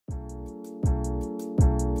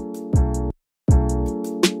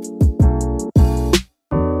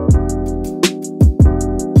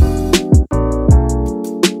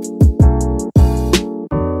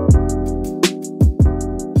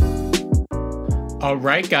All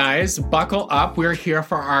right, guys, buckle up. We're here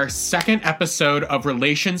for our second episode of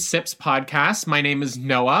Relationships Podcast. My name is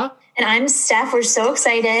Noah. And I'm Steph. We're so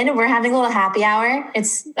excited. We're having a little happy hour.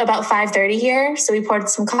 It's about 5:30 here, so we poured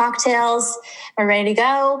some cocktails. We're ready to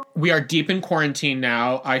go. We are deep in quarantine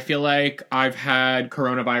now. I feel like I've had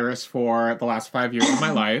coronavirus for the last 5 years of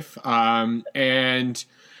my life. And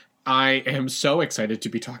I am so excited to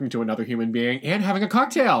be talking to another human being and having a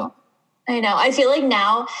cocktail. I know. I feel like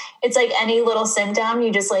now it's like any little symptom,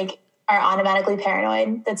 you just like are automatically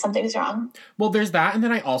paranoid that something's wrong. Well, there's that. And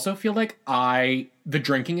then I also feel like the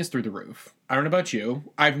drinking is through the roof. I don't know about you.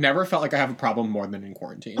 I've never felt like I have a problem more than in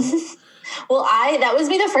quarantine. Well, that was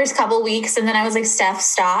me the first couple weeks. And then I was like, Steph,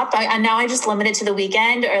 stop. And now I just limit it to the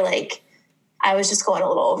weekend, or like I was just going a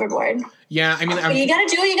little overboard. Yeah, I mean, you got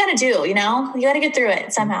to do what you got to do, you know? You got to get through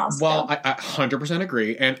it somehow. Well, I 100%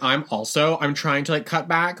 agree. And I'm trying to like cut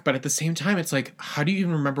back. But at the same time, it's like, how do you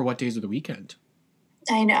even remember what days of the weekend?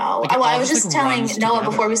 I know. Like, I was just telling Noah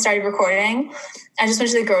before we started recording, I just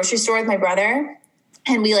went to the grocery store with my brother.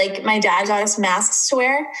 And my dad got us masks to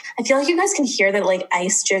wear. I feel like you guys can hear the like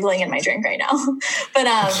ice jiggling in my drink right now. But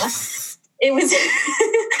it was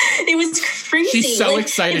it was crazy. She's so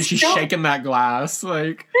excited. She's shaking that glass.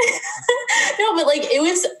 Like no, but like it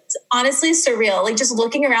was honestly surreal. Like just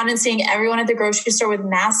looking around and seeing everyone at the grocery store with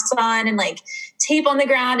masks on and like tape on the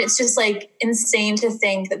ground. It's just like insane to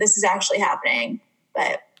think that this is actually happening.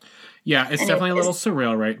 But yeah, it's definitely a little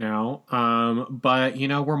surreal right now. But, you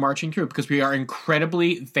know, we're marching through because we are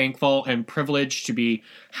incredibly thankful and privileged to be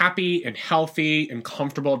happy and healthy and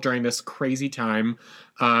comfortable during this crazy time.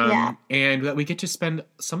 And that we get to spend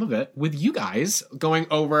some of it with you guys going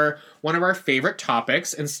over one of our favorite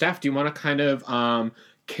topics. And Steph, do you want to kind of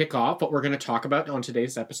kick off what we're going to talk about on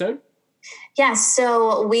today's episode? Yeah,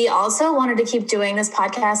 so we also wanted to keep doing this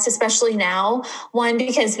podcast, especially now. One,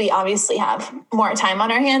 because we obviously have more time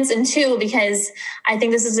on our hands. And two, because I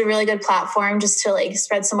think this is a really good platform just to like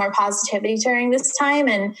spread some more positivity during this time.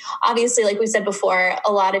 And obviously, like we said before,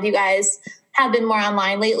 a lot of you guys have been more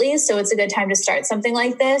online lately. So it's a good time to start something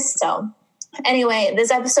like this. So anyway,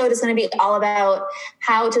 this episode is going to be all about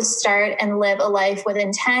how to start and live a life with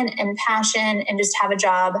intent and passion and just have a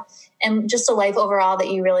job and just a life overall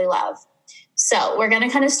that you really love. So we're going to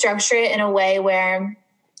kind of structure it in a way where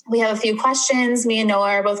we have a few questions. Me and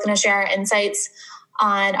Noah are both going to share our insights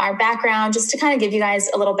on our background, just to kind of give you guys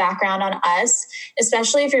a little background on us,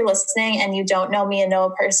 especially if you're listening and you don't know me and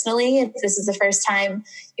Noah personally. If this is the first time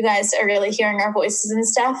you guys are really hearing our voices and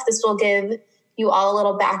stuff, this will give you all a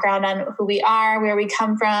little background on who we are, where we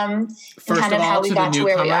come from, and kind of how we got to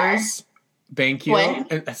where we are. Thank you.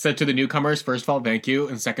 I said to the newcomers, first of all, thank you.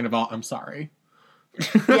 And second of all, I'm sorry.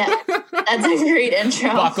 Yeah, that's a great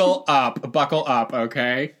intro. Buckle up,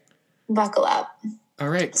 okay? Buckle up. All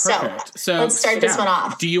right, perfect. So let's start this one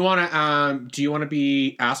off. Do you want to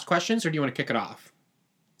be asked questions, or do you want to kick it off?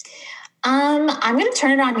 I'm going to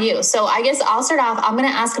turn it on you. So I guess I'll start off. I'm going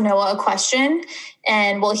to ask Noah a question,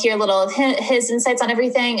 and we'll hear a little of his insights on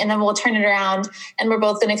everything, and then we'll turn it around, and we're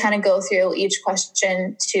both going to kind of go through each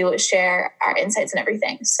question to share our insights and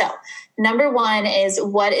everything. So number one is,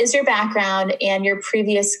 what is your background and your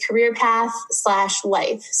previous career path /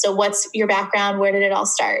 life? So what's your background? Where did it all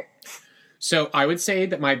start? So I would say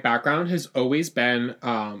that my background has always been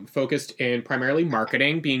focused in primarily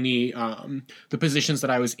marketing, being the positions that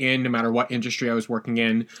I was in, no matter what industry I was working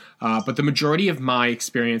in. But the majority of my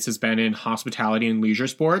experience has been in hospitality and leisure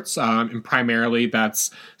sports, and primarily that's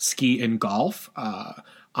ski and golf.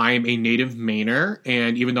 I am a native Mainer,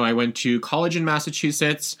 and even though I went to college in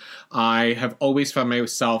Massachusetts, I have always found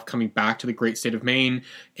myself coming back to the great state of Maine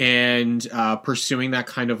and pursuing that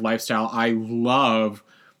kind of lifestyle. I love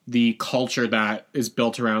the culture that is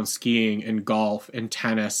built around skiing and golf and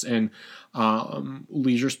tennis, and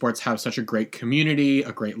leisure sports have such a great community,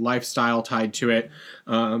 a great lifestyle tied to it.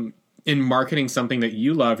 In marketing something that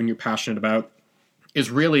you love and you're passionate about is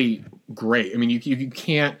really great. I mean, you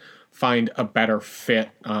can't find a better fit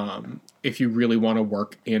if you really want to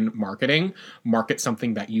work in marketing, market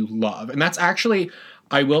something that you love. And that's actually,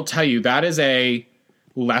 I will tell you, that is a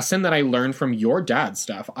lesson that I learned from your dad,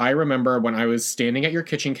 Steph. I remember when I was standing at your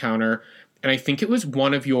kitchen counter, and I think it was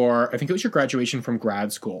your graduation from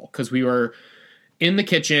grad school, because we were in the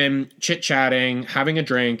kitchen chit-chatting, having a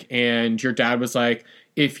drink, and your dad was like,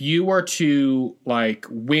 if you were to like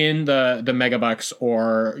win the megabucks,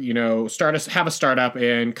 or, you know, have a startup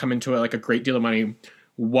and come into like a great deal of money,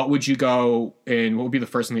 what would you go and what would be the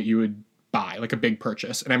first thing that you would buy, like a big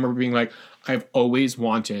purchase? And I remember being like, I've always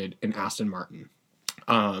wanted an Aston Martin.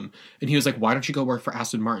 And he was like, why don't you go work for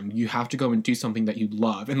Aston Martin? You have to go and do something that you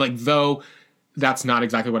love. And like, though that's not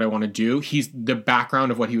exactly what I want to do. The background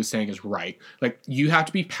of what he was saying is right. Like, you have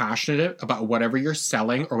to be passionate about whatever you're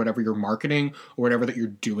selling or whatever you're marketing or whatever that you're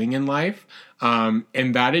doing in life.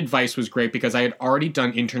 And that advice was great because I had already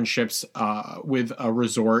done internships with a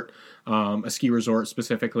resort, a ski resort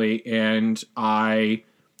specifically, and I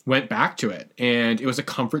went back to it. And it was a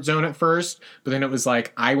comfort zone at first, but then it was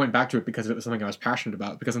like I went back to it because it was something I was passionate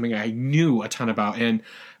about, because something I knew a ton about. And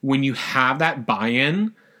when you have that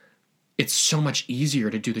buy-in, it's so much easier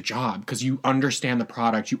to do the job because you understand the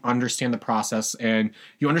product, you understand the process, and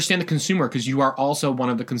you understand the consumer because you are also one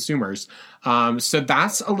of the consumers. So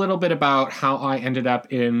that's a little bit about how I ended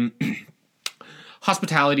up in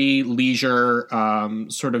hospitality, leisure,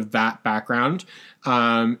 sort of that background.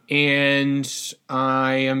 And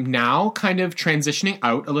I am now kind of transitioning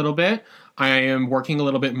out a little bit. I am working a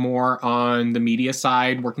little bit more on the media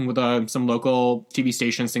side, working with some local TV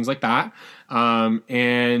stations, things like that.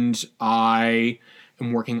 And I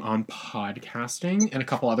am working on podcasting and a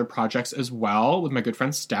couple other projects as well with my good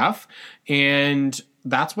friend Steph. And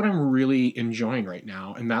that's what I'm really enjoying right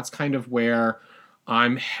now. And that's kind of where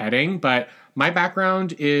I'm heading. But my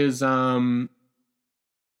background is...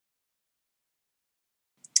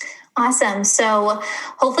 Awesome. So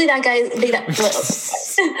hopefully that guy...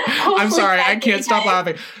 I'm sorry, I can't stop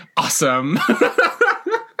laughing. Awesome. Okay.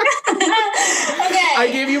 I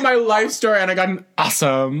gave you my life story and I got an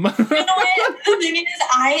awesome. You know what? The thing is,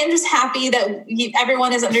 I am just happy that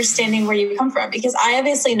everyone is understanding where you come from, because I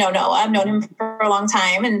obviously know Noah. I've known him for a long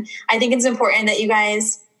time. And I think it's important that you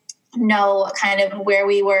guys know kind of where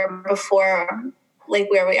we were before, like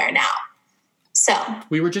where we are now. So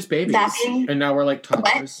we were just babies. And now we're like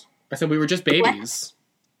toddlers. What? I said we were just babies.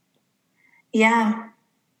 What? Yeah.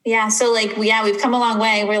 Yeah. So like, we've come a long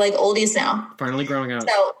way. We're like oldies now. Finally growing out.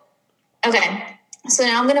 So, okay. So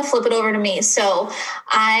now I'm going to flip it over to me. So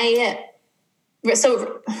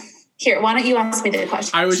here, why don't you ask me the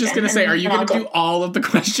question? I was just going to say, are you going to do all of the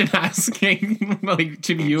question asking like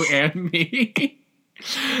to you and me?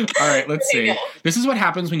 All right, let's see. This is what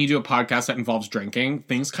happens when you do a podcast that involves drinking.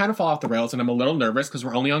 Things kind of fall off the rails, and I'm a little nervous because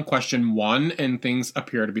we're only on question 1, and things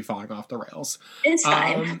appear to be falling off the rails. It's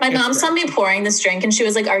fine. My mom saw me pouring this drink, and she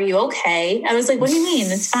was like, "Are you okay?" I was like, "What do you mean?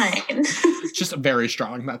 It's fine." It's just very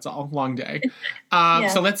strong. That's all. Long day.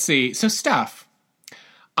 So let's see. So Steph,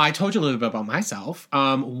 I told you a little bit about myself.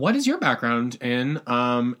 What is your background in?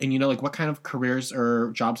 And like what kind of careers or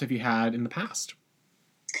jobs have you had in the past?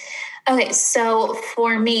 Okay, so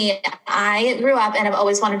for me, I grew up and I've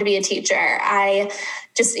always wanted to be a teacher.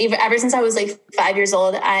 Ever since I was like 5 years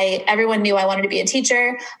old, everyone knew I wanted to be a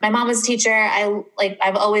teacher. My mom was a teacher.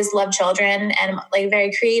 I've always loved children and like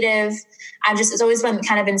very creative. It's always been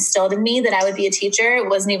kind of instilled in me that I would be a teacher. It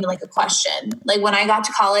wasn't even like a question. Like when I got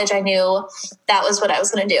to college, I knew that was what I was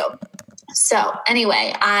going to do. So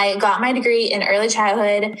anyway, I got my degree in early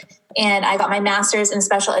childhood and I got my master's in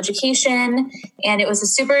special education, and it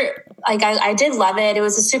was I did love it. It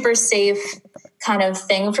was a super safe kind of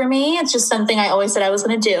thing for me. It's just something I always said I was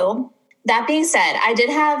going to do. That being said,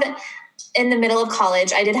 in the middle of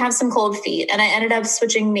college, I did have some cold feet, and I ended up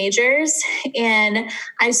switching majors, and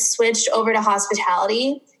I switched over to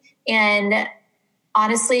hospitality, and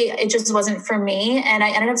honestly, it just wasn't for me. And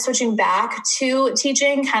I ended up switching back to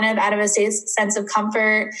teaching kind of out of a sense of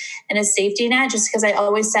comfort and a safety net, just because I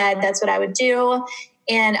always said that's what I would do.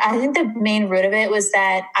 And I think the main root of it was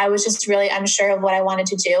that I was just really unsure of what I wanted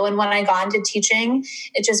to do. And when I got into teaching,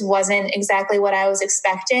 it just wasn't exactly what I was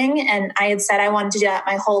expecting. And I had said I wanted to do that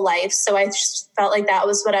my whole life. So I just felt like that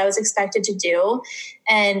was what I was expected to do.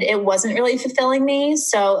 And it wasn't really fulfilling me.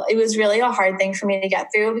 So it was really a hard thing for me to get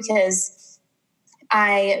through, because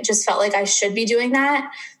I just felt like I should be doing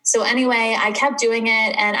that. So anyway, I kept doing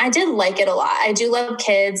it, and I did like it a lot. I do love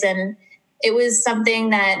kids, and it was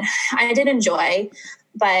something that I did enjoy.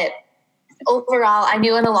 But overall, I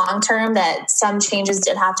knew in the long term that some changes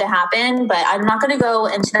did have to happen, but I'm not going to go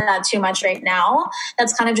into that too much right now.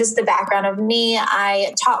 That's kind of just the background of me.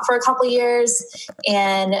 I taught for a couple of years,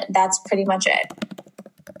 and that's pretty much it.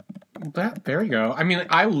 There you go. I mean,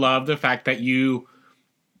 I love the fact that you,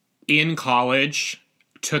 in college,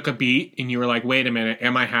 took a beat and you were like, wait a minute,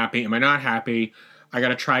 am I happy? Am I not happy? I got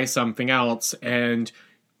to try something else. And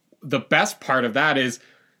the best part of that is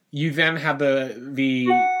you then have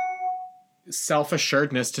the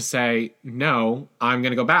self-assuredness to say, no, I'm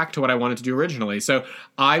going to go back to what I wanted to do originally. So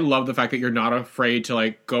I love the fact that you're not afraid to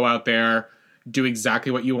like go out there, do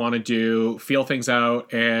exactly what you want to do, feel things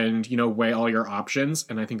out, and, weigh all your options.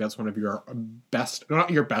 And I think that's one of your best,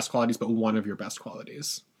 not your best qualities, but one of your best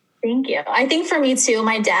qualities. Thank you. I think for me too,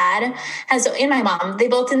 my dad and my mom, they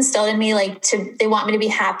both instilled in me they want me to be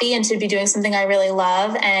happy and to be doing something I really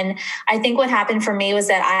love. And I think what happened for me was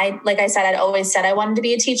that like I said, I'd always said I wanted to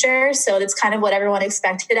be a teacher. So that's kind of what everyone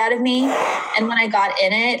expected out of me. And when I got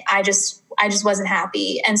in it, I just wasn't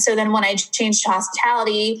happy. And so then when I changed to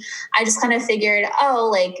hospitality, I just kind of figured,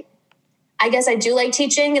 I guess I do like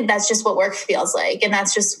teaching, and that's just what work feels like. And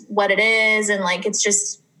that's just what it is. And it's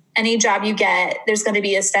just, any job you get, there's going to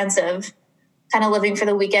be a sense of kind of living for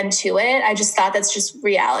the weekend to it. I just thought that's just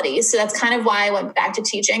reality. So that's kind of why I went back to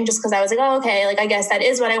teaching, just because I was like, oh, okay, I guess that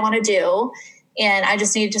is what I want to do. And I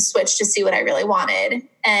just needed to switch to see what I really wanted.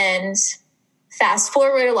 And fast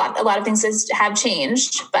forward, a lot of things have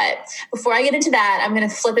changed. But before I get into that, I'm going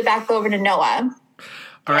to flip it back over to Noah.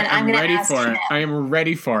 All right, I'm ready for it. I am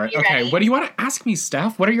ready for it. Okay, what do you want to ask me,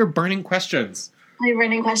 Steph? What are your burning questions? My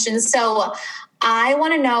burning questions. So I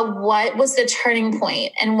want to know, what was the turning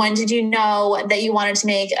point, and when did you know that you wanted to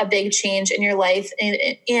make a big change in your life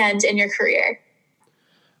and in your career?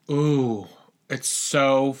 Ooh, it's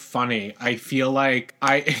so funny. I feel like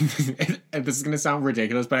this is going to sound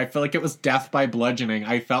ridiculous, but I feel like it was death by bludgeoning.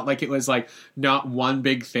 I felt like it was not one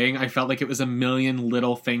big thing. I felt like it was a million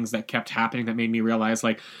little things that kept happening that made me realize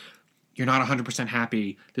you're not 100%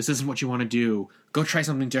 happy. This isn't what you want to do. Go try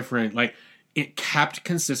something different. It kept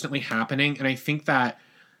consistently happening. And I think that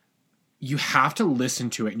you have to listen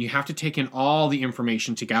to it and you have to take in all the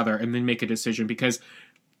information together and then make a decision. Because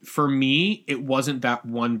for me, it wasn't that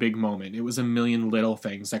one big moment. It was a million little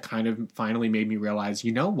things that kind of finally made me realize,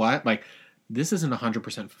 you know what? This isn't 100%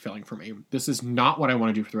 fulfilling for me. This is not what I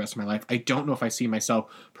want to do for the rest of my life. I don't know if I see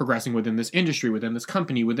myself progressing within this industry, within this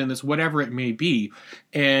company, within this whatever it may be.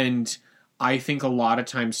 And I think a lot of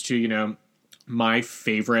times too, my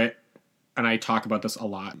favorite, and I talk about this a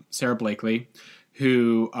lot, Sara Blakely,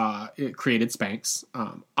 who created Spanx.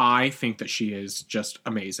 I think that she is just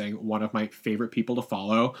amazing. One of my favorite people to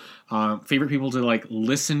follow, favorite people to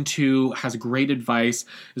listen to, has great advice,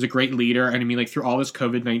 is a great leader. And I mean, through all this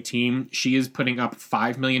COVID-19, she is putting up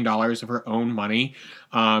 $5 million of her own money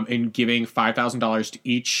and giving $5,000 to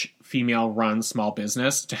each female-run small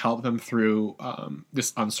business to help them through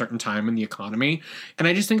this uncertain time in the economy. And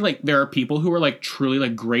I just think there are people who are truly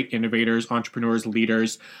great innovators, entrepreneurs,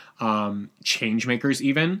 leaders, change makers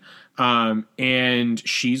even. And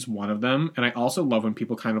she's one of them. And I also love when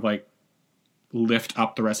people kind of lift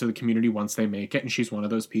up the rest of the community once they make it. And she's one of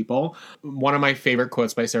those people. One of my favorite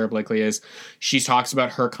quotes by Sara Blakely is she talks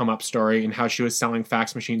about her come up story and how she was selling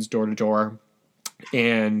fax machines door to door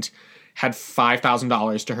and had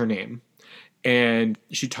 $5,000 to her name. And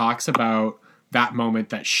she talks about that moment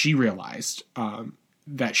that she realized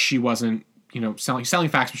that she wasn't, selling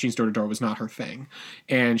fax machines door to door was not her thing.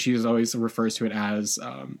 And she always refers to it as,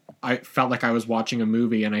 I felt like I was watching a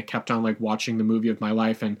movie and I kept on watching the movie of my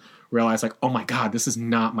life and realized oh my God, this is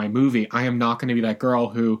not my movie. I am not going to be that girl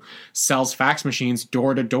who sells fax machines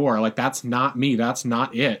door to door. That's not me. That's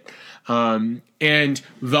not it. And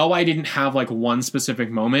though I didn't have one specific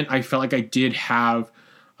moment, I felt like I did have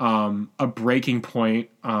a breaking point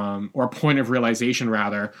or a point of realization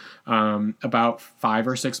rather about 5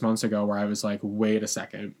 or 6 months ago where I was wait a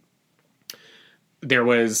second. There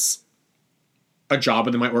was a job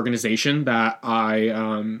within my organization that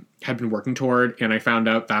I had been working toward, and I found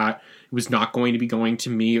out that it was not going to be going to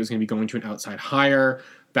me. It was going to be going to an outside hire.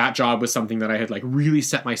 That job was something that I had really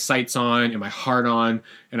set my sights on and my heart on.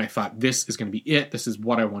 And I thought, this is going to be it. This is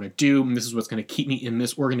what I want to do. And this is what's going to keep me in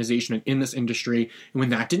this organization and in this industry. And when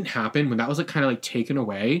that didn't happen, when that was kind of taken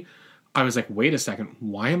away, I was wait a second,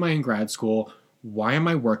 why am I in grad school? Why am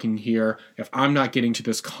I working here if I'm not getting to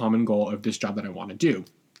this common goal of this job that I want to do?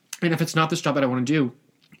 And if it's not this job that I want to do,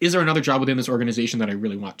 is there another job within this organization that I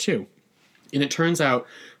really want to? And it turns out,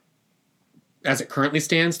 as it currently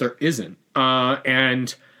stands, there isn't.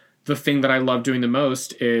 And the thing that I love doing the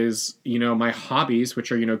most is, my hobbies,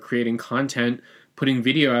 which are, creating content, putting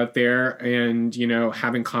video out there, and,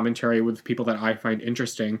 having commentary with people that I find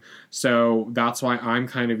interesting. So that's why I'm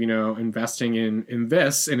kind of, investing in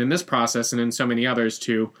this and in this process and in so many others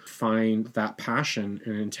to find that passion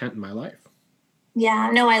and intent in my life. Yeah,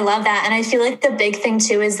 no, I love that. And I feel like the big thing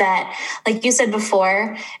too is that, like you said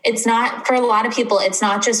before, it's not, for a lot of people, it's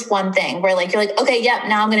not just one thing where you're okay, yep,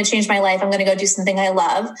 now I'm going to change my life. I'm going to go do something I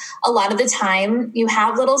love. A lot of the time you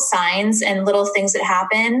have little signs and little things that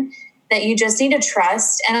happen that you just need to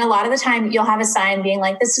trust. And a lot of the time you'll have a sign being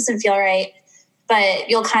this doesn't feel right, but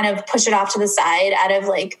you'll kind of push it off to the side out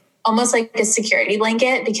of almost like a security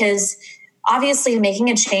blanket, because obviously making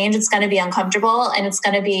a change, it's going to be uncomfortable and it's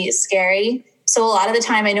going to be scary. So a lot of the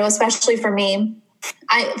time, I know, especially for me,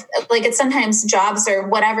 it's sometimes jobs or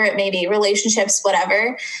whatever it may be, relationships,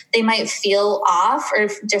 whatever, they might feel off or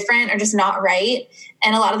different or just not right.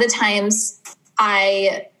 And a lot of the times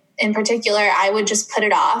in particular, I would just put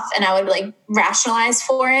it off and I would like rationalize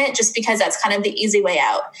for it just because that's kind of the easy way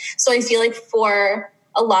out. So I feel like for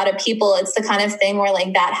a lot of people, it's the kind of thing where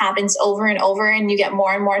like that happens over and over and you get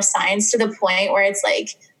more and more signs to the point where it's like,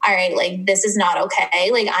 all right, like this is not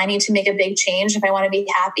okay. Like I need to make a big change if I want to be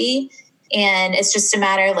happy. And it's just a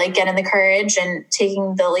matter of like getting the courage and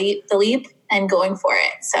taking the leap and going for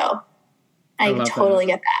it. So I totally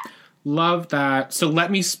get that. Love that. So let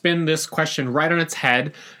me spin this question right on its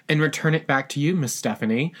head and return it back to you, Miss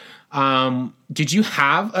Stephanie. Did you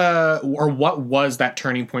have or what was that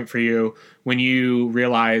turning point for you when you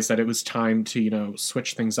realized that it was time to,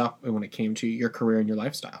 switch things up when it came to your career and your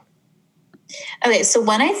lifestyle? Okay. So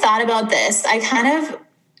when I thought about this, I kind of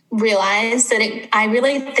realized that I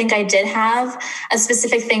really think I did have a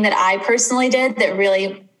specific thing that I personally did that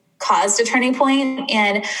really caused a turning point.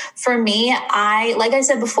 And for me, like I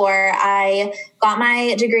said before, I got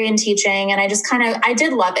my degree in teaching and I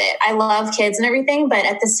did love it. I love kids and everything, but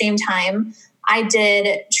at the same time, I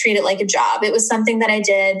did treat it like a job. It was something that I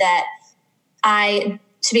did that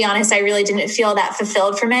to be honest, I really didn't feel that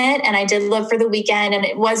fulfilled from it. And I did live for the weekend and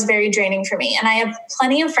it was very draining for me. And I have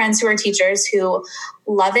plenty of friends who are teachers who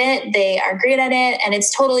love it. They are great at it and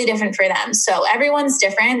it's totally different for them. So everyone's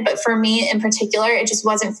different, but for me in particular, it just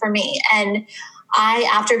wasn't for me. And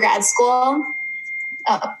after grad school,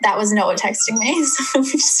 that was Noah texting me. So let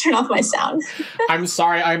me just turn off my sound. I'm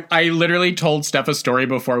sorry. I literally told Steph a story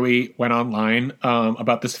before we went online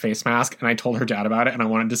about this face mask, and I told her dad about it, and I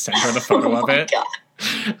wanted to send her the photo of it. God.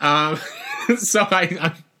 So do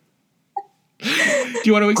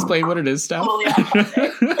you want to explain what it is, Steph?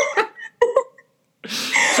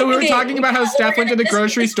 So we were talking about how Steph went to the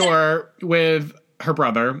grocery store with her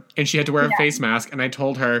brother and she had to wear a face mask, and I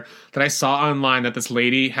told her that I saw online that this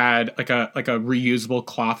lady had like a reusable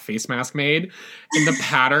cloth face mask made, and the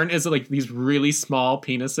pattern is like these really small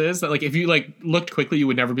penises that like if you like looked quickly you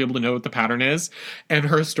would never be able to know what the pattern is. And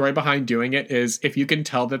her story behind doing it is, if you can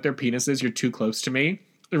tell that they're penises, you're too close to me,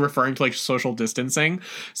 referring to like social distancing.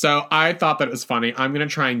 So I thought that it was funny. I'm gonna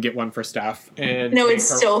try and get one for Steph. And no, it's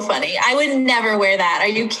so funny. I would never wear that. Are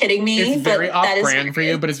you kidding me? It's very off brand for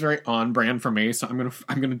you, but it's very on brand for me. So I'm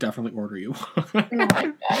gonna definitely order you one. Oh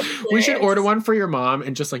my God, we should order one for your mom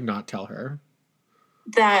and just like not tell her.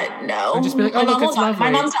 No. And just be like, oh, look, it's lovely. My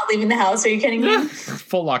mom's not leaving the house. Are you kidding me?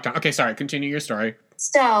 Full lockdown. Okay, sorry. Continue your story.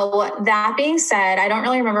 So that being said, I don't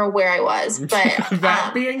really remember where I was, but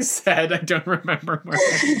that being said, I don't remember where I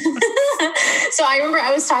was. So I remember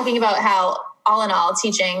I was talking about how all in all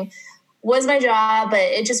teaching was my job, but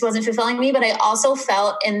it just wasn't fulfilling me. But I also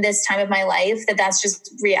felt in this time of my life that that's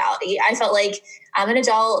just reality. I felt like I'm an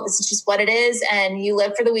adult. This is just what it is. And you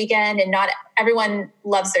live for the weekend and not everyone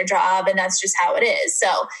loves their job. And that's just how it is. So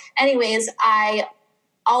anyways, I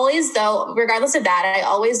always, though, regardless of that, I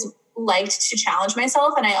always liked to challenge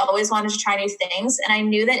myself and I always wanted to try new things. And I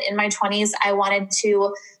knew that in my 20s, I wanted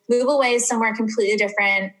to move away somewhere completely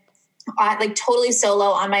different, like totally solo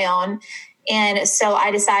on my own. And so I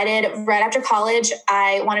decided right after college,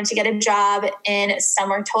 I wanted to get a job in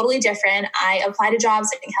somewhere totally different. I applied to jobs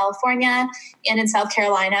in California and in South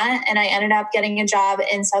Carolina, and I ended up getting a job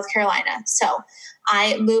in South Carolina. So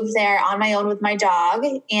I moved there on my own with my dog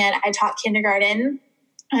and I taught kindergarten.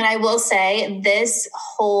 And I will say this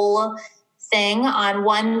whole thing on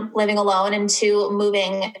one, living alone, and two,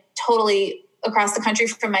 moving totally across the country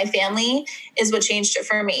from my family is what changed it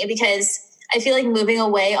for me, because I feel like moving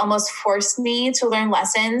away almost forced me to learn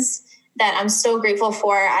lessons that I'm so grateful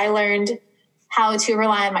for. I learned how to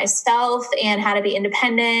rely on myself and how to be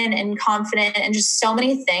independent and confident and just so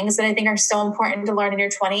many things that I think are so important to learn in your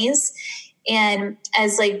 20s. And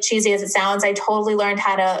as like cheesy as it sounds, I totally learned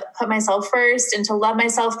how to put myself first and to love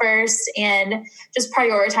myself first and just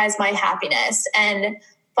prioritize my happiness. And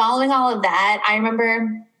following all of that, I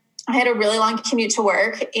remember I had a really long commute to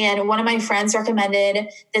work, and one of my friends recommended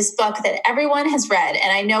this book that everyone has read.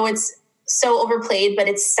 And I know it's so overplayed, but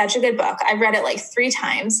it's such a good book. I've read it like 3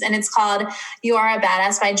 times, and it's called You Are a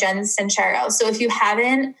Badass by Jen Sincero. So if you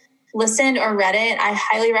haven't listened or read it, I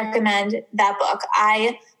highly recommend that book.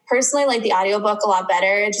 I personally like the audiobook a lot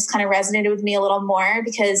better. It just kind of resonated with me a little more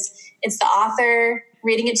because it's the author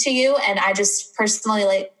reading it to you. And I just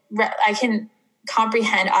personally I can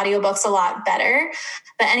comprehend audiobooks a lot better.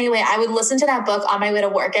 But anyway, I would listen to that book on my way to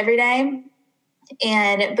work every day.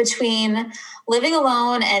 And between living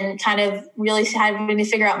alone and kind of really having to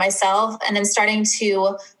figure out myself and then starting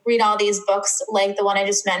to read all these books like the one I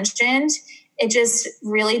just mentioned, it just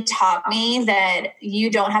really taught me that you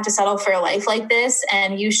don't have to settle for a life like this,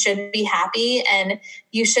 and you should be happy, and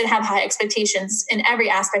you should have high expectations in every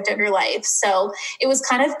aspect of your life. So it was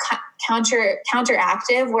kind of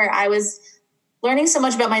counteractive, where I was learning so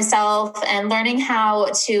much about myself and learning how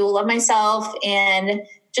to love myself and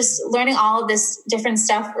just learning all of this different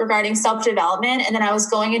stuff regarding self-development. And then I was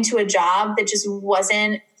going into a job that just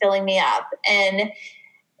wasn't filling me up. And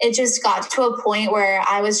it just got to a point where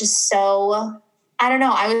I was just so, I don't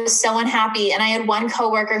know, I was so unhappy. And I had one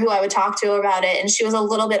coworker who I would talk to about it, and she was a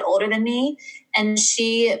little bit older than me. And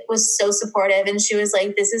she was so supportive. And she was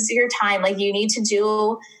like, this is your time. Like, you need to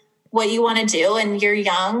do what you want to do, and you're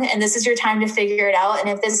young, and this is your time to figure it out. And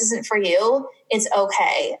if this isn't for you, it's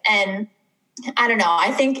okay. And I don't know.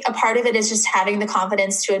 I think a part of it is just having the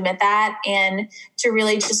confidence to admit that, and to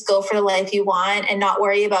really just go for the life you want and not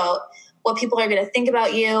worry about what people are going to think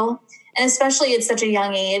about you. And especially at such a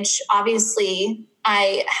young age, obviously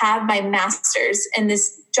I have my master's in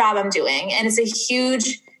this job I'm doing, and it's a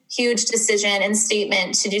huge, huge decision and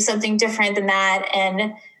statement to do something different than that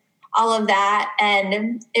and all of that.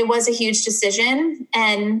 And it was a huge decision.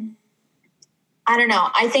 And I don't know.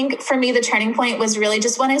 I think for me, the turning point was really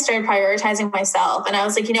just when I started prioritizing myself. And I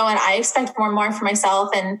was like, you know what? I expect more and more for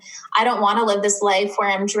myself. And I don't want to live this life where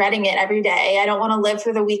I'm dreading it every day. I don't want to live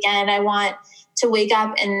for the weekend. I want to wake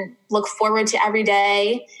up and look forward to every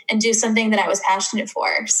day and do something that I was passionate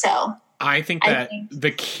for. So I think that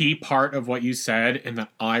the key part of what you said, and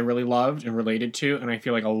that I really loved and related to, and I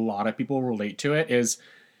feel like a lot of people relate to it, is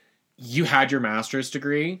you had your master's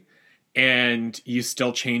degree and you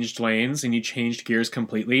still changed lanes and you changed gears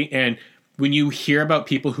completely. And when you hear about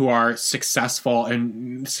people who are successful,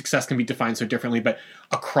 and success can be defined so differently, but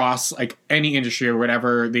across like any industry or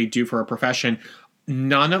whatever they do for a profession,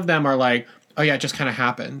 none of them are like, oh yeah, it just kind of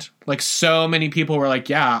happened. Like, so many people were like,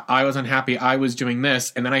 yeah, I was unhappy, I was doing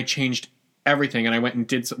this, and then I changed everything and I went and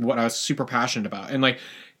did what I was super passionate about. And like,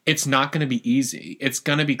 it's not going to be easy. It's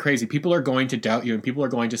going to be crazy. People are going to doubt you, and people are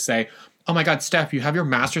going to say, oh my God, Steph, you have your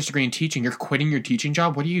master's degree in teaching. You're quitting your teaching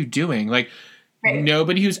job. What are you doing? Like, right.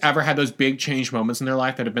 Nobody who's ever had those big change moments in their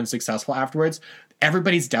life that have been successful afterwards,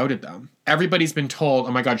 everybody's doubted them. Everybody's been told,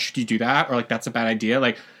 oh my God, should you do that? Or like, that's a bad idea.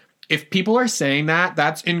 Like, if people are saying that,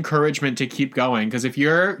 that's encouragement to keep going. Because if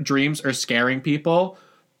your dreams are scaring people,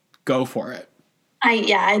 go for it.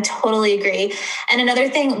 I totally agree. And another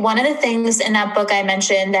thing, one of the things in that book I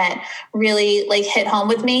mentioned that really like hit home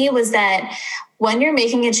with me was that when you're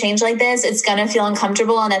making a change like this, it's going to feel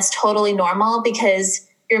uncomfortable, and that's totally normal because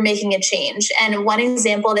you're making a change. And one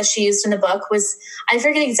example that she used in the book was, I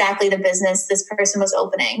forget exactly the business this person was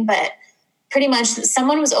opening, but pretty much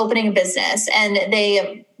someone was opening a business, and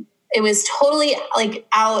it was totally like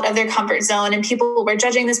out of their comfort zone, and people were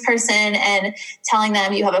judging this person and telling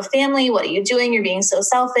them, you have a family, what are you doing? You're being so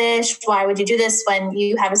selfish. Why would you do this when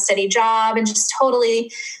you have a steady job? And just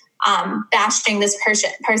totally bashing this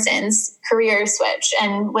person's career switch,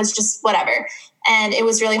 and was just whatever. And it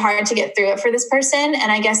was really hard to get through it for this person. And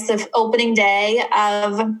I guess the opening day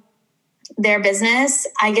of their business,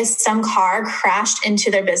 I guess some car crashed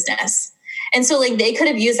into their business. And so like they could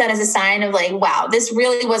have used that as a sign of like, wow, this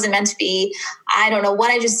really wasn't meant to be. I don't know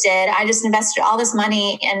what I just did. I just invested all this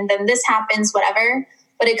money and then this happens, whatever.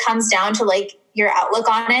 But it comes down to like your outlook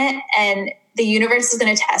on it, and the universe is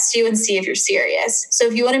going to test you and see if you're serious. So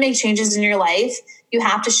if you want to make changes in your life, you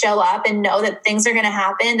have to show up and know that things are going to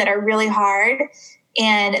happen that are really hard.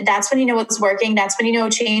 And that's when you know what's working. That's when you know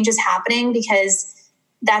change is happening, because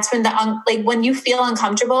that's when when you feel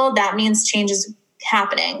uncomfortable, that means change is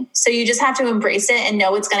happening. So you just have to embrace it and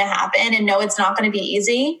know it's going to happen, and know it's not going to be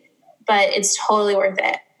easy, but it's totally worth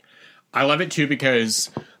it. I love it too, because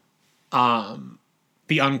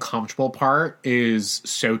the uncomfortable part is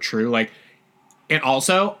so true. Like, and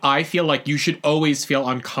also I feel like you should always feel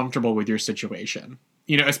uncomfortable with your situation.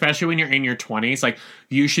 You know, especially when you're in your 20s, like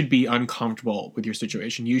you should be uncomfortable with your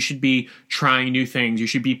situation. You should be trying new things. You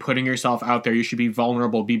should be putting yourself out there. You should be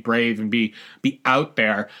vulnerable, be brave, and be out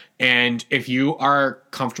there. And if you are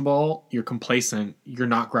comfortable, you're complacent, you're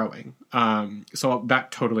not growing. So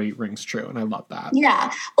that totally rings true. And I love that.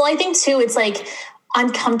 Yeah. Well, I think too, it's like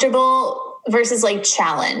uncomfortable versus like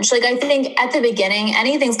challenge. Like I think at the beginning,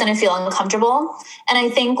 anything's going to feel uncomfortable. And I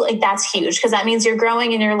think like that's huge, because that means you're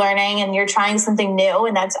growing and you're learning and you're trying something new,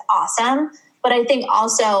 and that's awesome. But I think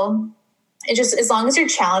also it just, as long as you're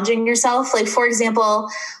challenging yourself, like for example,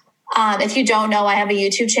 if you don't know, I have a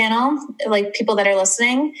YouTube channel, like people that are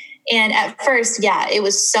listening. And at first, yeah, it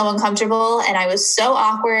was so uncomfortable and I was so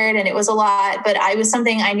awkward and it was a lot, but I was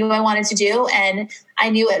something I knew I wanted to do. And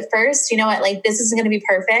I knew at first, you know what, like this isn't going to be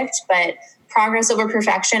perfect, but progress over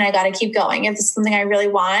perfection. I got to keep going if it's something I really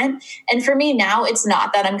want. And for me now, it's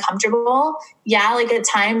not that uncomfortable. Yeah, like at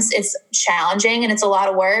times it's challenging and it's a lot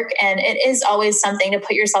of work, and it is always something to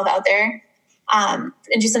put yourself out there and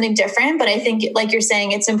do something different. But I think, like you're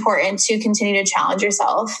saying, it's important to continue to challenge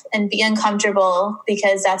yourself and be uncomfortable,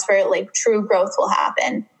 because that's where like true growth will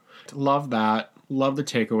happen. Love that. Love the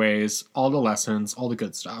takeaways, all the lessons, all the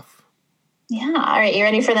good stuff. Yeah. All right. You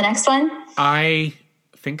ready for the next one? I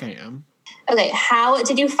think I am. Okay. How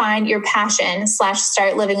did you find your passion /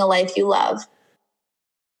 start living a life you love?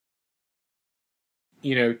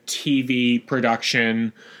 You know, TV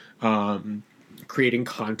production, creating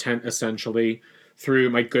content essentially through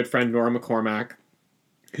my good friend Nora McCormack,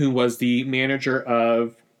 who was the manager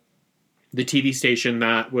of the TV station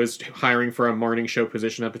that was hiring for a morning show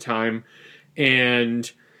position at the time.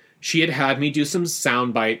 And she had me do some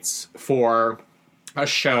sound bites for a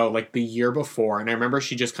show like the year before. And I remember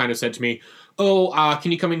she just kind of said to me,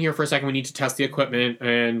 can you come in here for a second? We need to test the equipment.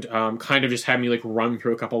 And kind of just had me like run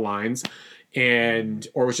through a couple lines.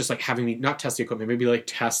 Or was just like having me not test the equipment, maybe like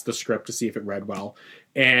test the script to see if it read well.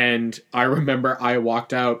 And I remember I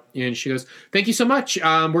walked out and she goes, "Thank you so much.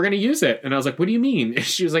 We're going to use it." And I was like, "What do you mean?" And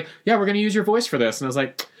she was like, "Yeah, we're going to use your voice for this." And I was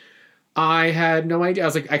like, I had no idea. I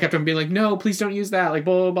was like, I kept on being like, "No, please don't use that." Like,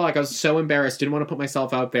 blah, blah, blah. Like, I was so embarrassed. Didn't want to put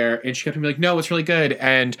myself out there. And she kept on being like, "No, it's really good."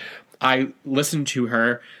 And I listened to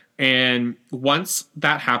her. And once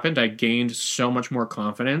that happened, I gained so much more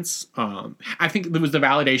confidence. I think it was the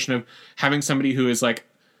validation of having somebody who is like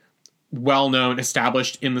well-known,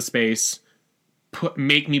 established in the space,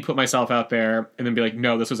 make me put myself out there and then be like,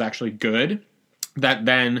 "No, this was actually good." That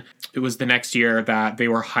then it was the next year that they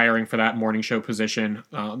were hiring for that morning show position,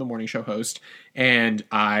 the morning show host. And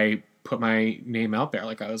I put my name out there.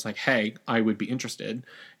 Like, I was like, "Hey, I would be interested."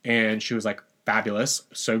 And she was like, "Fabulous.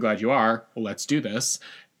 So glad you are. Well, let's do this."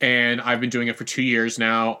 And I've been doing it for 2 years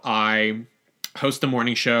now. I host the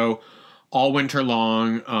morning show all winter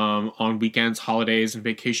long, on weekends, holidays, and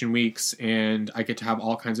vacation weeks. And I get to have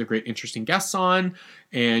all kinds of great, interesting guests on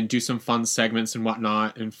and do some fun segments and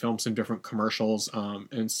whatnot and film some different commercials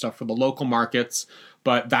and stuff for the local markets.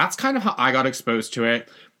 But that's kind of how I got exposed to it.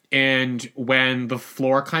 And when the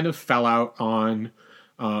floor kind of fell out on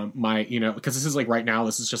because this is like right now,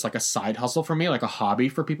 this is just like a side hustle for me, like a hobby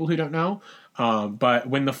for people who don't know. But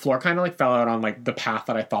when the floor kind of like fell out on like the path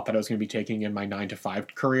that I thought that I was going to be taking in my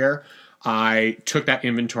 9-to-5 career, I took that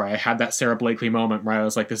inventory. I had that Sarah Blakely moment where I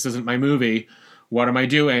was like, "This isn't my movie. What am I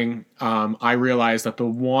doing?" I realized that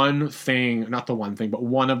one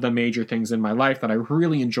of the major things in my life that I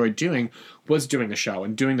really enjoyed doing was doing the show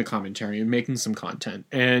and doing the commentary and making some content.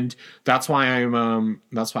 And that's why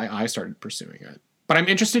I started pursuing it. But I'm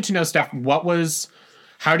interested to know, Steph,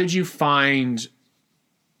 how did you find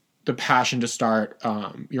the passion to start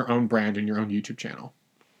your own brand and your own YouTube channel?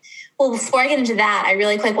 Well, before I get into that, I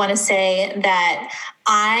really quick want to say that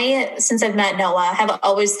since I've met Noah, have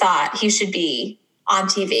always thought he should be on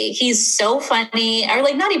TV. He's so funny, or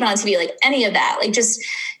like not even on TV, like any of that. Like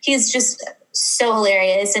he's just so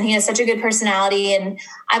hilarious, and he has such a good personality. And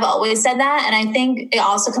I've always said that. And I think it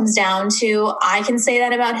also comes down to, I can say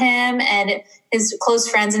that about him, and his close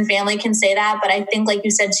friends and family can say that. But I think, like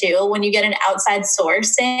you said too, when you get an outside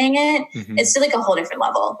source saying it, it's like a whole different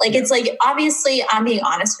level. Like, It's like, obviously I'm being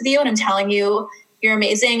honest with you and I'm telling you you're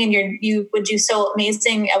amazing and you would do so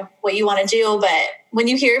amazing at what you want to do. But when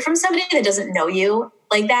you hear it from somebody that doesn't know you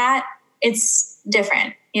like that, it's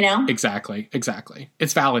different, you know? Exactly.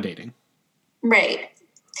 It's validating. Right.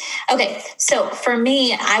 Okay. So for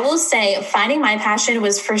me, I will say finding my passion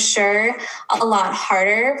was for sure a lot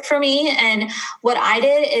harder for me. And what I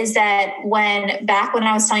did is that back when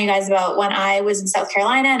I was telling you guys about when I was in South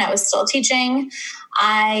Carolina and I was still teaching,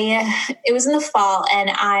 it was in the fall,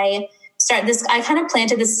 and I kind of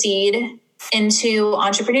planted the seed into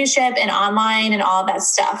entrepreneurship and online and all of that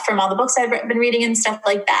stuff from all the books I've been reading and stuff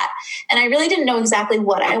like that. And I really didn't know exactly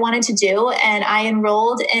what I wanted to do. And I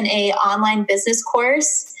enrolled in a online business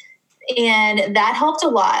course, and that helped a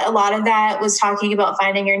lot. A lot of that was talking about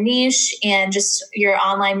finding your niche and just your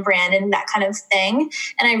online brand and that kind of thing.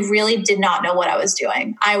 And I really did not know what I was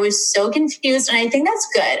doing. I was so confused. And I think that's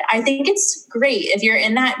good. I think it's great if you're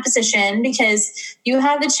in that position, because you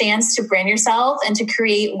have the chance to brand yourself and to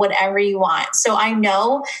create whatever you want. So I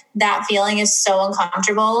know that feeling is so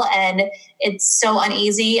uncomfortable and it's so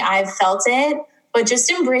uneasy. I've felt it, but just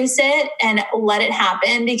embrace it and let it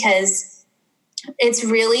happen, because it's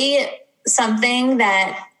really something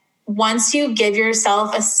that once you give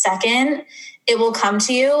yourself a second, it will come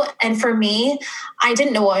to you. And for me, I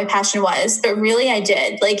didn't know what my passion was, but really I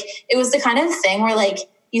did. Like, it was the kind of thing where like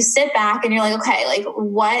you sit back and you're like, okay, like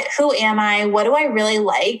who am I? What do I really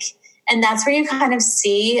like? And that's where you kind of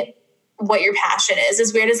see what your passion is.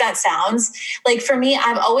 As weird as that sounds. Like for me,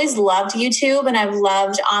 I've always loved YouTube and I've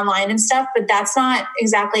loved online and stuff, but that's not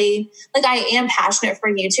exactly like I am passionate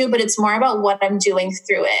for YouTube, but it's more about what I'm doing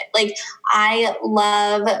through it. Like I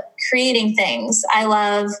love creating things. I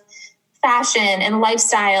love fashion and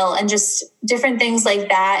lifestyle and just different things like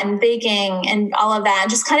that and baking and all of that,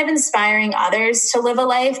 and just kind of inspiring others to live a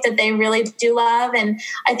life that they really do love. And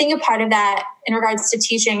I think a part of that in regards to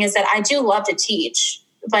teaching is that I do love to teach,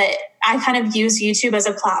 but I kind of use YouTube as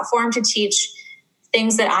a platform to teach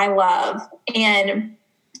things that I love. And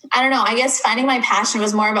I don't know, I guess finding my passion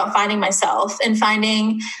was more about finding myself and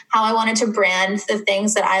finding how I wanted to brand the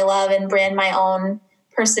things that I love and brand my own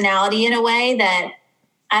personality in a way that,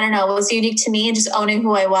 I don't know, was unique to me, and just owning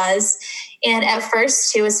who I was. And at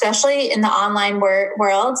first too, especially in the online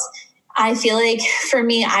world, I feel like for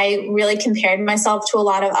me, I really compared myself to a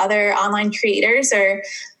lot of other online creators, or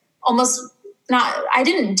almost not, I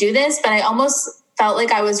didn't do this, but I almost felt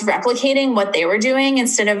like I was replicating what they were doing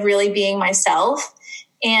instead of really being myself.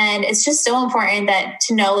 And it's just so important that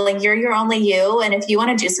to know like you're only you. And if you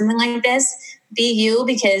want to do something like this, be you,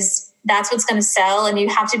 because that's what's going to sell, and you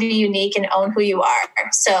have to be unique and own who you are.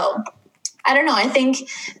 So I don't know. I think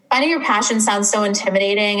finding your passion sounds so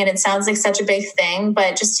intimidating and it sounds like such a big thing,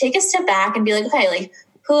 but just take a step back and be like, okay, like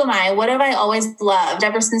who am I? What have I always loved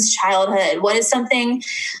ever since childhood? What is something,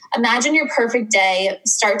 imagine your perfect day,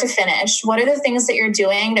 start to finish. What are the things that you're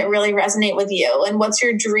doing that really resonate with you? And what's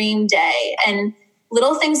your dream day? And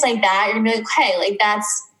little things like that, you're gonna be like, okay, like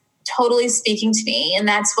that's totally speaking to me. And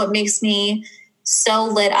that's what makes me so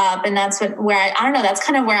lit up. And that's where I don't know, that's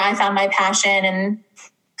kind of where I found my passion and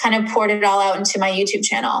kind of poured it all out into my YouTube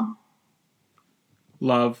channel.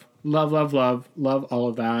 Love all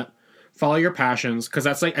of that. Follow your passions, because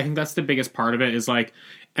that's like, I think that's the biggest part of it is like,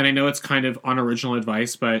 and I know it's kind of unoriginal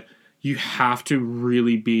advice, but you have to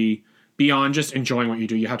really be beyond just enjoying what you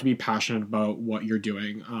do. You have to be passionate about what you're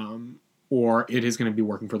doing, or it is going to be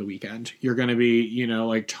working for the weekend. You're going to be, you know,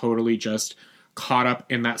 like totally just caught up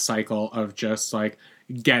in that cycle of just like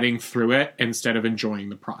getting through it instead of enjoying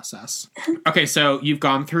the process. Okay, so you've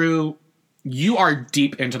gone through, you are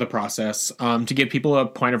deep into the process. To give people a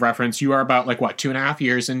point of reference, you are about like what, 2.5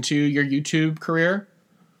 years into your YouTube career?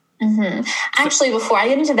 Mm-hmm. Actually, before I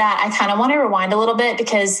get into that, I kind of want to rewind a little bit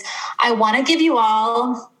because I want to give you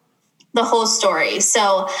all the whole story.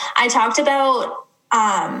 So I talked about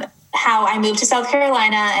how I moved to South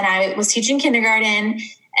Carolina and I was teaching kindergarten.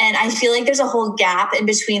 And I feel like there's a whole gap in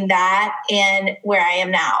between that and where I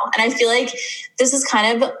am now. And I feel like this is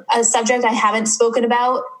kind of a subject I haven't spoken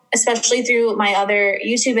about, especially through my other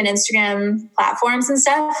YouTube and Instagram platforms and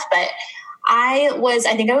stuff. But I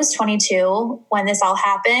think I was 22 when this all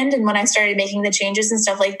happened and when I started making the changes and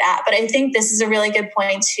stuff like that. But I think this is a really good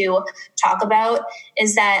point to talk about,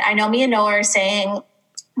 is that I know me and Noah are saying,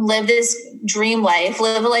 live this dream life,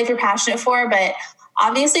 live a life you're passionate for, but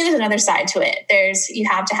obviously there's another side to it. You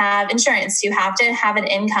have to have insurance. You have to have an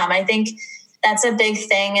income. I think that's a big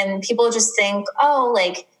thing. And people just think, oh,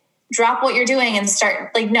 like drop what you're doing and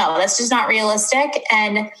start. Like, no, that's just not realistic.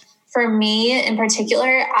 And for me in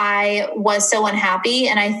particular, I was so unhappy.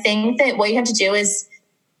 And I think that what you have to do is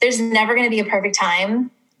there's never going to be a perfect time.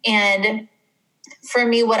 And for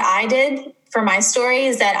me, what I did for my story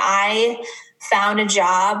is that I found a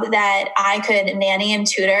job that I could nanny and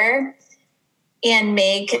tutor and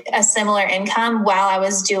make a similar income while I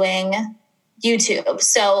was doing YouTube.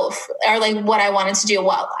 So, or like what I wanted to do.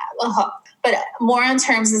 But more on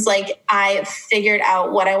terms is like, I figured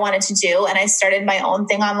out what I wanted to do and I started my own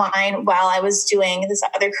thing online while I was doing this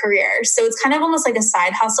other career. So it's kind of almost like a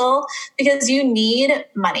side hustle because you need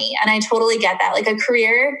money. And I totally get that. Like a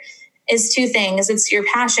career is two things. It's your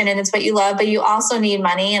passion and it's what you love, but you also need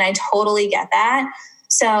money. And I totally get that.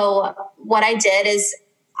 So what I did is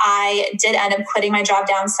I did end up quitting my job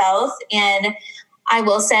down south. And I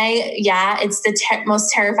will say, yeah, it's the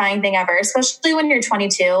most terrifying thing ever, especially when you're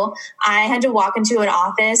 22. I had to walk into an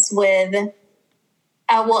office with,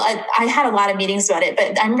 I had a lot of meetings about it,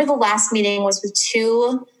 but I remember the last meeting was with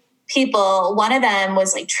two people. One of them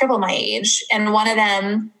was like triple my age, and one of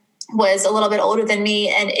them was a little bit older than me.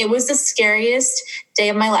 And it was the scariest day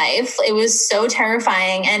of my life. It was so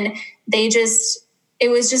terrifying. And it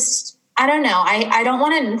was just, I don't know.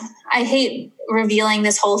 I hate revealing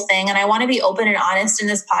this whole thing, and I want to be open and honest in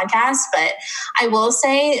this podcast, but I will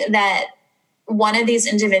say that one of these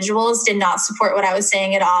individuals did not support what I was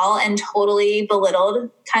saying at all and totally belittled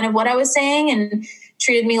kind of what I was saying and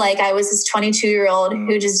treated me like I was this 22-year-old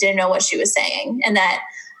who just didn't know what she was saying. And that,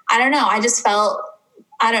 I don't know, I just felt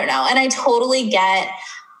I don't know. And I totally get,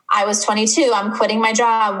 I was 22, I'm quitting my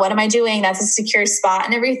job. What am I doing? That's a secure spot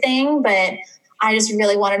and everything. But I just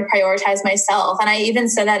really wanted to prioritize myself. And I even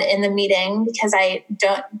said that in the meeting because I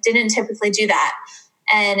didn't typically do that.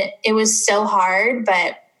 And it was so hard,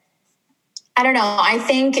 but I don't know. I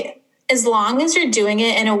think as long as you're doing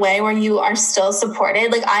it in a way where you are still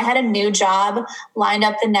supported, like I had a new job lined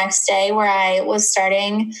up the next day where I was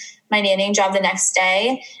starting my nannying job the next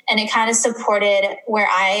day. And it kind of supported where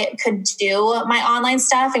I could do my online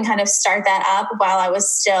stuff and kind of start that up while I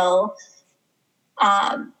was still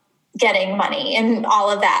getting money and all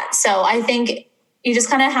of that. So I think you just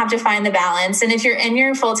kind of have to find the balance. And if you're in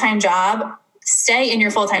your full-time job, stay in your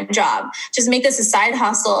full-time job. Just make this a side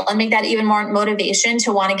hustle and make that even more motivation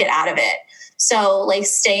to want to get out of it. So like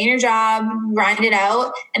stay in your job, grind it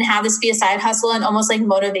out, and have this be a side hustle and almost like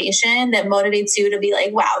motivation that motivates you to be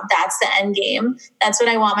like, wow, that's the end game. That's what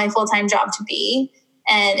I want my full-time job to be.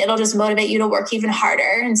 And it'll just motivate you to work even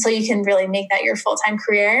harder. And so you can really make that your full-time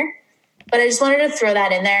career. But I just wanted to throw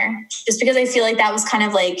that in there just because I feel like that was kind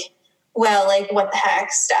of like, well, like what the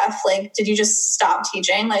heck stuff? Like, did you just stop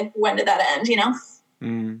teaching? Like, when did that end, you know?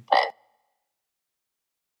 But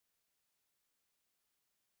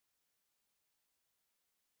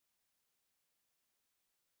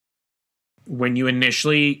when you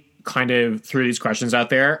initially kind of threw these questions out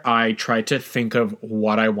there, I tried to think of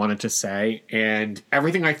what I wanted to say, and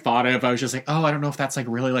everything I thought of, I was just like, oh, I don't know if that's like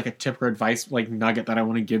really like a tip or advice, like nugget that I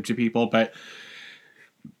want to give to people. But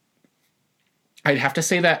I'd have to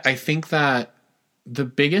say that I think that the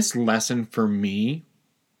biggest lesson for me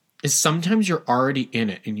is sometimes you're already in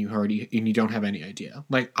it and you don't have any idea.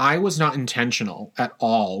 Like I was not intentional at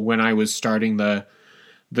all when I was starting the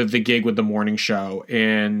gig with the morning show,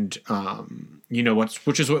 and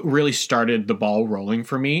which is what really started the ball rolling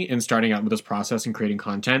for me in starting out with this process and creating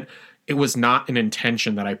content. It was not an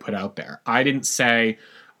intention that I put out there. I didn't say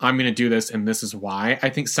I'm going to do this and this is why. I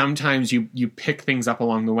think sometimes you pick things up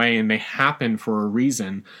along the way and they happen for a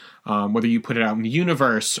reason, whether you put it out in the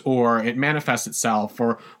universe or it manifests itself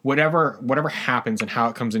or whatever happens and how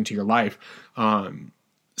it comes into your life.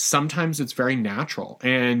 Sometimes it's very natural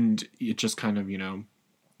and it just kind of,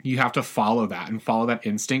 you have to follow that and follow that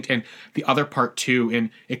instinct. And the other part too, and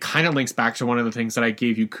it kind of links back to one of the things that I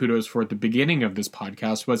gave you kudos for at the beginning of this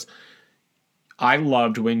podcast, was I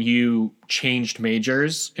loved when you changed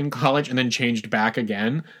majors in college and then changed back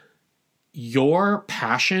again. Your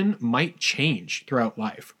passion might change throughout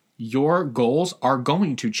life. Your goals are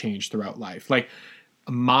going to change throughout life. Like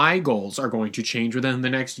my goals are going to change within the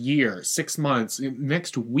next year, 6 months,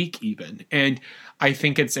 next week even. And I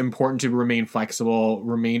think it's important to remain flexible,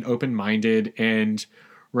 remain open-minded, and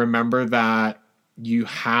remember that you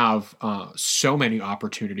have so many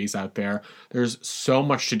opportunities out there. There's so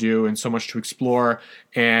much to do and so much to explore.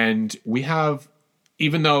 And we have,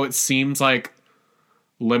 even though it seems like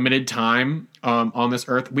limited time on this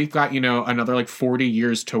earth, we've got, another like 40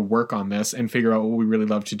 years to work on this and figure out what we really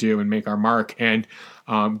love to do and make our mark, and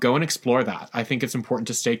go and explore that. I think it's important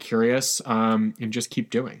to stay curious and just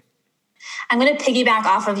keep doing. I'm going to piggyback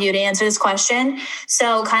off of you to answer this question.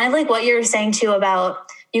 So kind of like what you were saying too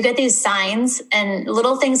about you get these signs and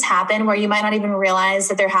little things happen where you might not even realize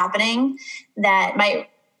that they're happening that might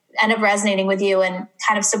end up resonating with you and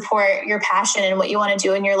kind of support your passion and what you want to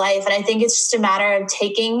do in your life. And I think it's just a matter of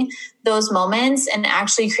taking those moments and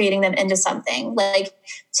actually creating them into something, like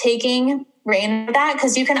taking reign of that,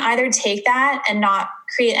 because you can either take that and not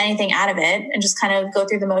create anything out of it and just kind of go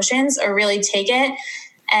through the motions, or really take it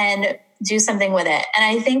and do something with it. And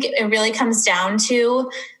I think it really comes down to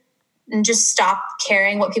just stop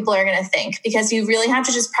caring what people are going to think, because you really have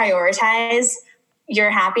to just prioritize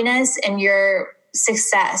your happiness and your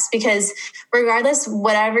success, because regardless,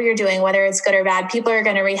 whatever you're doing, whether it's good or bad, people are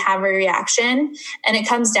going to have a reaction. And it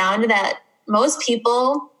comes down to that most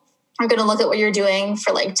people are going to look at what you're doing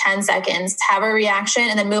for like 10 seconds, have a reaction,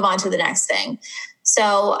 and then move on to the next thing.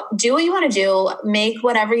 So do what you want to do, make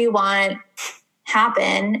whatever you want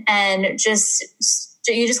happen, and you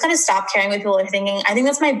just got to stop caring what people are thinking. I think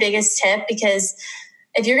that's my biggest tip, because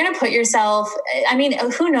if you're going to put yourself,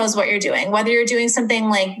 who knows what you're doing, whether you're doing something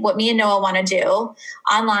like what me and Noah want to do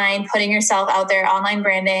online, putting yourself out there, online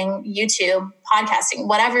branding, YouTube, podcasting,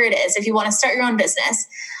 whatever it is. If you want to start your own business,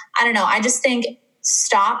 I don't know. I just think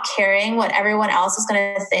stop caring what everyone else is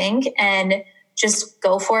going to think and just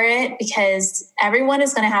go for it, because everyone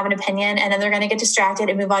is going to have an opinion and then they're going to get distracted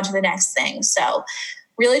and move on to the next thing. So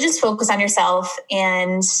really just focus on yourself.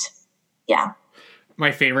 And yeah.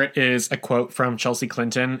 My favorite is a quote from Chelsea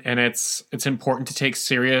Clinton, and it's important to take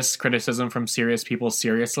serious criticism from serious people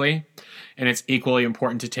seriously. And it's equally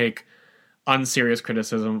important to take unserious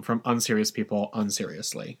criticism from unserious people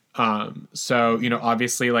unseriously. So, you know,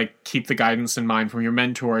 obviously, like, keep the guidance in mind from your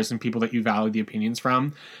mentors and people that you value the opinions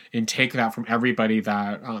from, and take that from everybody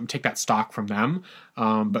that, take that stock from them.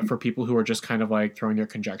 But for people who are just kind of like throwing their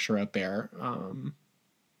conjecture out there,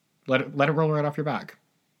 let it roll right off your back.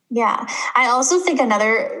 Yeah. I also think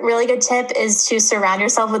another really good tip is to surround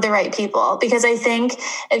yourself with the right people, because I think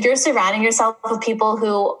if you're surrounding yourself with people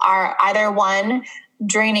who are either one,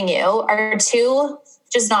 draining you, or two,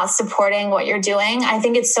 just not supporting what you're doing, I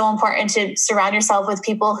think it's so important to surround yourself with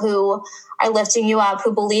people who are lifting you up,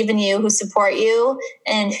 who believe in you, who support you,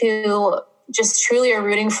 and who just truly are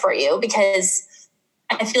rooting for you, because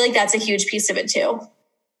I feel like that's a huge piece of it too.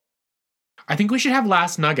 I think we should have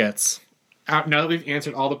last nuggets. Now that we've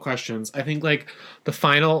answered all the questions, I think like the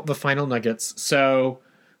final nuggets. So,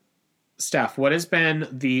 Steph, what has been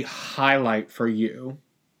the highlight for you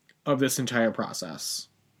of this entire process?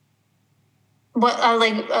 What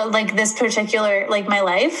like this particular, like, my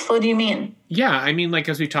life? What do you mean? Yeah, I mean, like,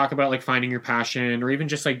 as we talk about like finding your passion, or even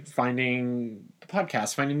just like finding the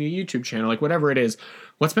podcast, finding the YouTube channel, like whatever it is,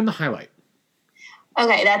 what's been the highlight?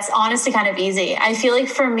 Okay, that's honestly kind of easy. I feel like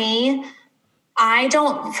for me, I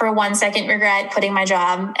don't for 1 second regret quitting my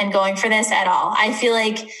job and going for this at all. I feel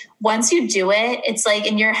like once you do it, it's like,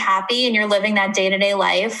 and you're happy and you're living that day-to-day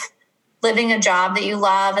life, living a job that you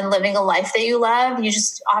love and living a life that you love, you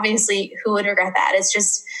just, obviously, who would regret that? It's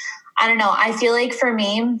just, I don't know. I feel like for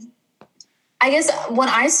me, I guess when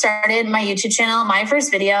I started my YouTube channel, my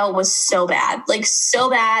first video was so bad, like so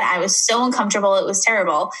bad. I was so uncomfortable. It was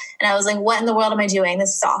terrible. And I was like, what in the world am I doing?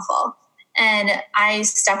 This is awful. And I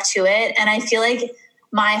stuck to it. And I feel like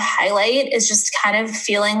my highlight is just kind of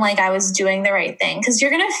feeling like I was doing the right thing. Because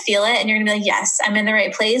you're going to feel it and you're going to be like, yes, I'm in the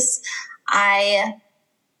right place. I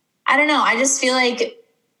don't know. I just feel like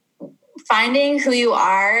finding who you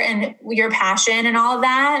are and your passion and all of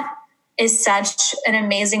that is such an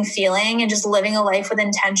amazing feeling. And just living a life with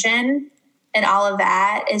intention and all of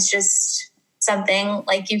that is just something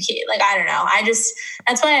like I don't know.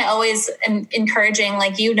 That's why I always am encouraging,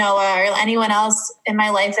 like, you, Noah, or anyone else in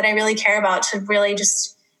my life that I really care about, to really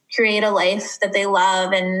just create a life that they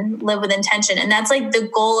love and live with intention. And that's like the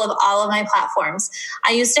goal of all of my platforms.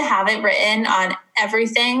 I used to have it written on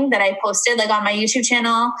everything that I posted, like on my YouTube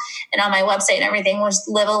channel and on my website and everything, was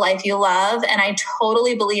live a life you love. And I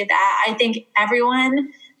totally believe that. I think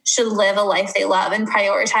everyone should live a life they love and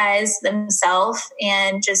prioritize themselves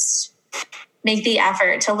and just make the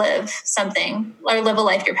effort to live something, or live a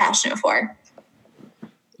life you're passionate for.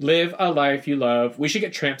 Live a life you love. We should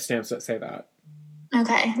get tramp stamps that say that.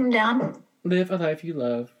 Okay, I'm down. Live a life you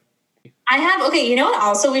love. Okay, you know what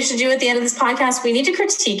also we should do at the end of this podcast? We need to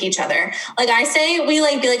critique each other. Like, I say, we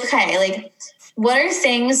be like, okay, like, what are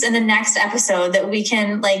things in the next episode that we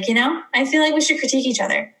can, like, you know, I feel like we should critique each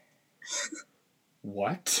other.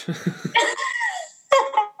 What? Do you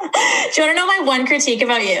want to know my one critique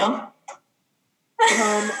about you?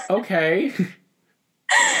 Okay.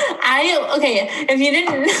 If you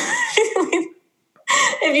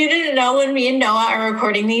didn't know, when me and Noah are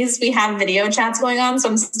recording these, we have video chats going on, so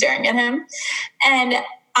I'm staring at him. And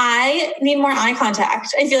I need more eye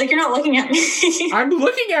contact. I feel like you're not looking at me. I'm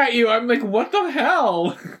looking at you. I'm like, what the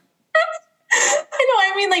hell?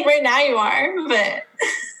 I mean, like, right now you are, but...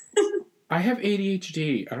 I have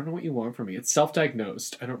ADHD. I don't know what you want from me. It's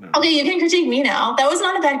self-diagnosed. I don't know. Okay, you can critique me now. That was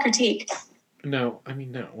not a bad critique. No.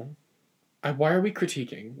 Why are we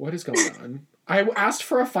critiquing? What is going on? I asked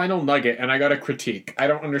for a final nugget and I got a critique. I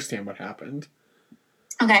don't understand what happened.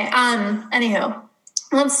 Okay, anywho,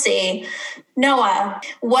 let's see. Noah,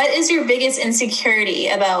 what is your biggest insecurity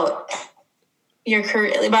about your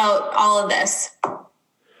career, about all of this?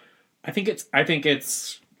 I think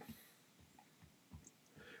it's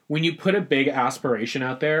when you put a big aspiration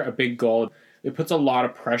out there, a big goal, it puts a lot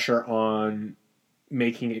of pressure on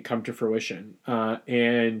making it come to fruition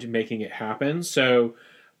and making it happen. So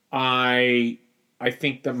I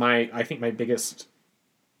think my biggest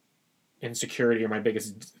insecurity, or my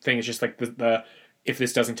biggest thing, is just like the if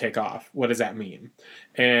this doesn't take off, what does that mean?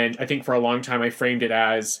 And I think for a long time I framed it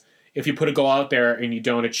as, if you put a goal out there and you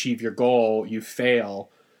don't achieve your goal, you fail.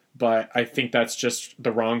 But I think that's just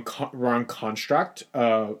the wrong construct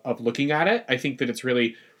of looking at it. I think that it's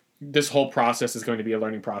really, this whole process is going to be a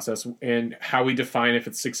learning process, and how we define if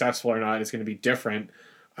it's successful or not is going to be different.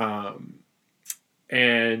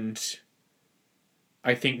 And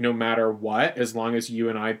I think no matter what, as long as you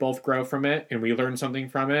and I both grow from it and we learn something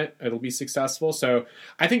from it, it'll be successful. So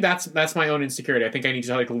I think that's my own insecurity. I think I need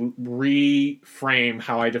to like reframe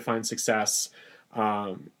how I define success,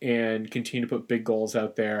 and continue to put big goals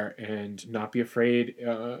out there and not be afraid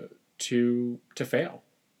to fail.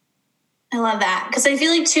 I love that. Because I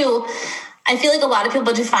feel like a lot of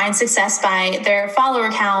people define success by their follower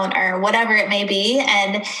count or whatever it may be.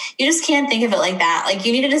 And you just can't think of it like that. Like,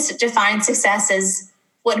 you need to just define success as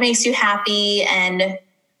what makes you happy and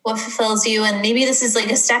what fulfills you. And maybe this is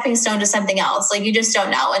like a stepping stone to something else. Like, you just don't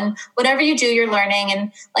know. And whatever you do, you're learning.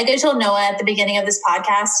 And like I told Noah at the beginning of this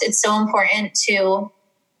podcast, it's so important to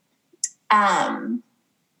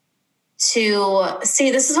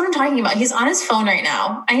see, this is what I'm talking about. He's on his phone right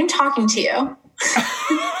now. I am talking to you.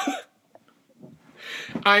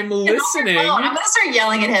 I'm listening. I'm going to start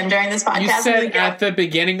yelling at him during this podcast. You said at the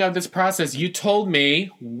beginning of this process, you told me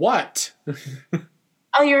what?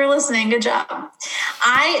 Oh, you were listening. Good job.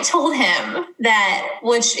 I told him that,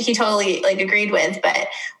 which he totally like agreed with, but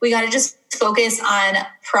we got to just focus on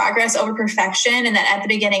progress over perfection, and that at the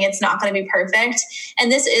beginning, it's not going to be perfect.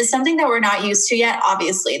 And this is something that we're not used to yet.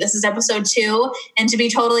 Obviously, this is episode 2. And to be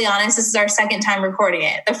totally honest, this is our second time recording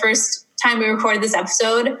it. The first time we recorded this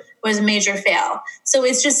episode was a major fail. So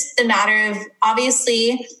it's just a matter of,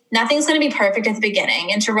 obviously, nothing's going to be perfect at the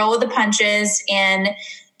beginning, and to roll with the punches and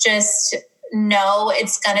just know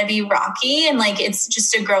it's going to be rocky, and like, it's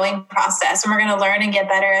just a growing process, and we're going to learn and get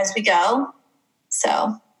better as we go.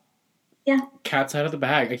 So, yeah. Cat's out of the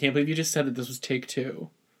bag. I can't believe you just said that this was take 2.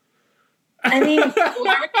 I mean,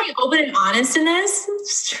 we're pretty open and honest in this.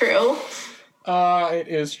 It's true. It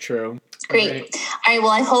is true. Great. All right.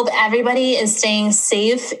 Well, I hope everybody is staying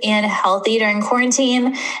safe and healthy during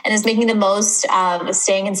quarantine and is making the most of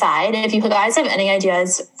staying inside. If you guys have any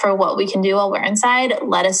ideas for what we can do while we're inside,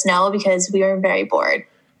 let us know, because we are very bored.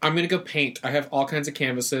 I'm going to go paint. I have all kinds of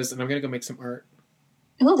canvases, and I'm going to go make some art.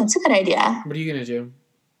 Oh, that's a good idea. What are you going to do?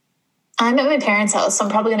 I'm at my parents' house, so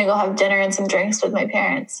I'm probably going to go have dinner and some drinks with my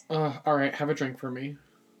parents. All right. Have a drink for me.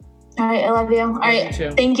 All right. I love you. All right. You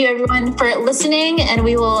too. Thank you, everyone, for listening, and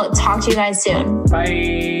we will talk to you guys soon.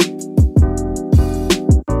 Bye.